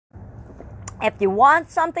If you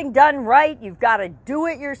want something done right, you've got to do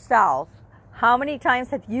it yourself. How many times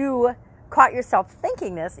have you caught yourself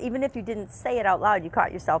thinking this? Even if you didn't say it out loud, you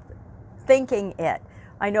caught yourself thinking it.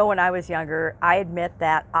 I know when I was younger, I admit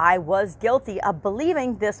that I was guilty of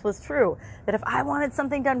believing this was true, that if I wanted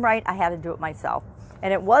something done right, I had to do it myself.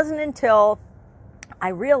 And it wasn't until I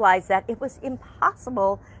realized that it was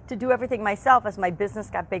impossible to do everything myself as my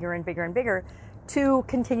business got bigger and bigger and bigger to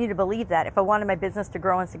continue to believe that. If I wanted my business to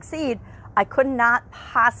grow and succeed, I could not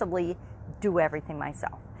possibly do everything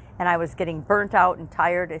myself. And I was getting burnt out and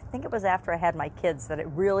tired. I think it was after I had my kids that it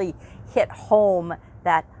really hit home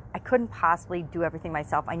that I couldn't possibly do everything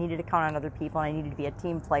myself. I needed to count on other people, and I needed to be a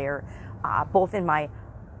team player, both in my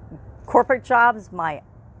corporate jobs, my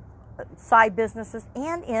side businesses,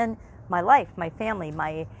 and in my life, my family,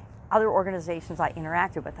 my other organizations I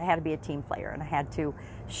interacted with. I had to be a team player, and I had to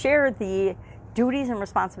share the duties and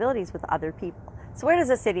responsibilities with other people. So where does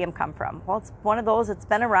this idiom come from? Well, it's one of those that's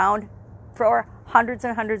been around for hundreds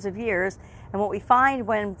and hundreds of years. And what we find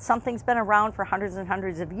when something's been around for hundreds and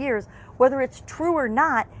hundreds of years, whether it's true or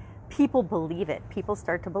not, people believe it. People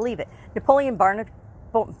start to believe it. Napoleon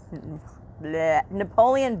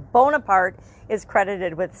Bonaparte is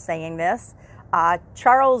credited with saying this.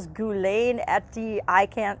 Charles Goulain I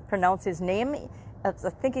can't pronounce his name. I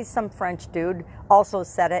think he's some French dude, also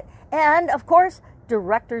said it. And, of course,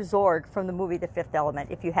 Director Zorg from the movie The Fifth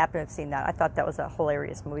Element, if you happen to have seen that. I thought that was a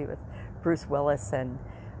hilarious movie with Bruce Willis and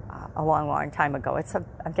a long, long time ago.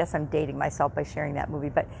 I guess I'm dating myself by sharing that movie,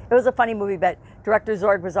 but it was a funny movie. But Director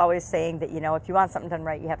Zorg was always saying that, if you want something done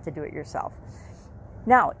right, you have to do it yourself.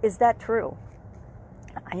 Now, is that true?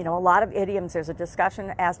 A lot of idioms, there's a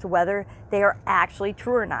discussion as to whether they are actually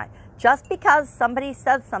true or not. Just because somebody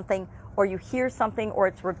says something, or you hear something, or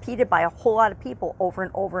it's repeated by a whole lot of people over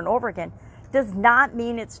and over and over again, does not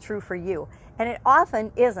mean it's true for you. And it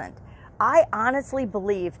often isn't. I honestly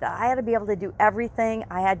believe that I had to be able to do everything.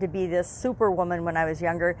 I had to be this superwoman when I was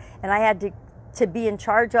younger, and I had to be in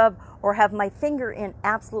charge of or have my finger in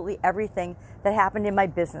absolutely everything that happened in my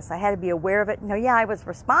business. I had to be aware of it. I was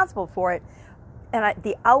responsible for it, and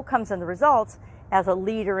the outcomes and the results as a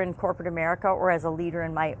leader in corporate America or as a leader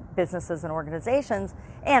in my businesses and organizations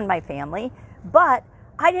and my family. But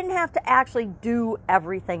I didn't have to actually do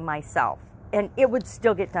everything myself, and it would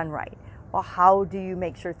still get done right. Well, how do you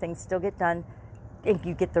make sure things still get done and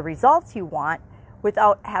you get the results you want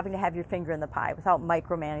without having to have your finger in the pie, without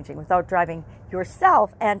micromanaging, without driving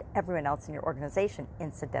yourself and everyone else in your organization,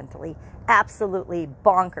 incidentally, absolutely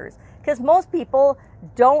bonkers? Because most people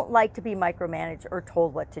don't like to be micromanaged or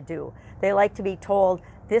told what to do. They like to be told,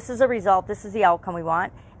 this is a result, this is the outcome we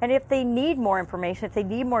want. And if they need more information, if they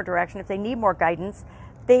need more direction, if they need more guidance,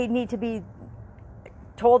 they need to be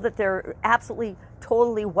told that they're absolutely,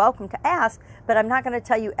 totally welcome to ask, but I'm not going to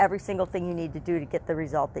tell you every single thing you need to do to get the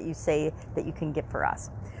result that you say that you can get for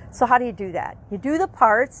us. So how do you do that? You do the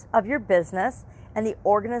parts of your business and the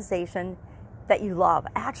organization that you love.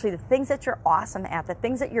 Actually, the things that you're awesome at, the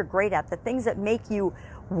things that you're great at, the things that make you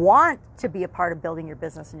want to be a part of building your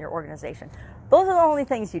business and your organization. Those are the only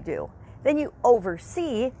things you do. Then you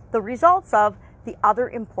oversee the results of the other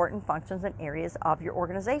important functions and areas of your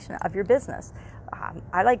organization, of your business.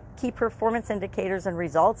 I like key performance indicators and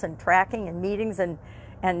results and tracking and meetings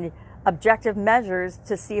and objective measures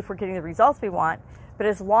to see if we're getting the results we want. But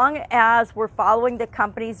as long as we're following the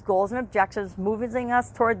company's goals and objectives, moving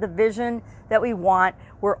us toward the vision that we want,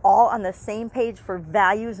 we're all on the same page for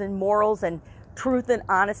values and morals and truth and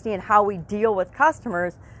honesty and how we deal with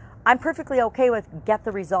customers, I'm perfectly okay with get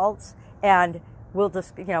the results, and we'll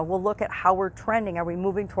just, we'll look at how we're trending. Are we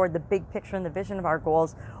moving toward the big picture and the vision of our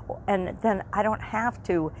goals? And then I don't have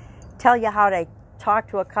to tell you how to talk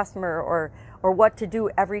to a customer or what to do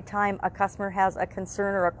every time a customer has a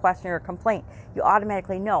concern or a question or a complaint. You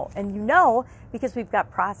automatically know. And you know because we've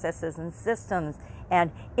got processes and systems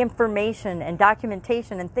and information and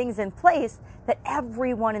documentation and things in place that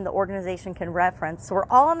everyone in the organization can reference. So we're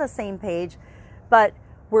all on the same page, but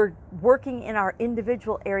we're working in our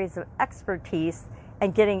individual areas of expertise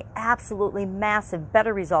and getting absolutely massive,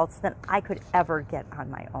 better results than I could ever get on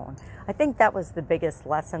my own. I think that was the biggest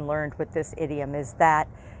lesson learned with this idiom, is that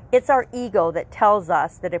it's our ego that tells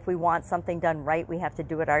us that if we want something done right, we have to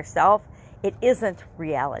do it ourselves. It isn't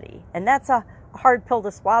reality. And that's a hard pill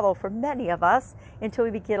to swallow for many of us until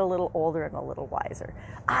we get a little older and a little wiser.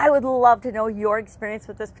 I would love to know your experience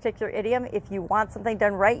with this particular idiom. If you want something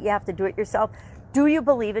done right, you have to do it yourself. Do you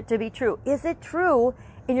believe it to be true? Is it true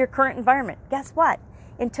in your current environment? Guess what?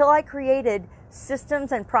 Until I created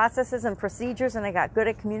systems and processes and procedures and I got good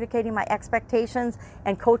at communicating my expectations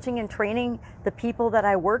and coaching and training the people that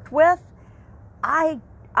I worked with, I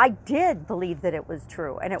I did believe that it was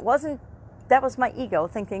true. And it wasn't, that was my ego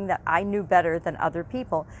thinking that I knew better than other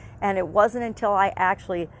people. And it wasn't until I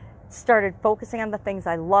actually started focusing on the things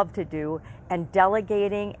I love to do and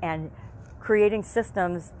delegating and creating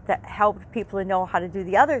systems that helped people to know how to do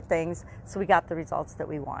the other things, so we got the results that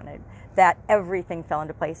we wanted, that everything fell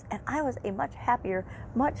into place. And I was a much happier,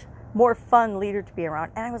 much more fun leader to be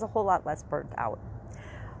around, and I was a whole lot less burnt out.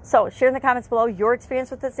 So share in the comments below your experience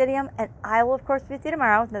with this idiom, and I will of course be with you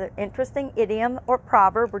tomorrow with another interesting idiom or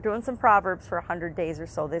proverb. We're doing some proverbs for 100 days or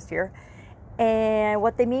so this year, and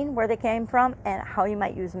what they mean, where they came from, and how you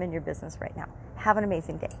might use them in your business right now. Have an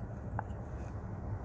amazing day.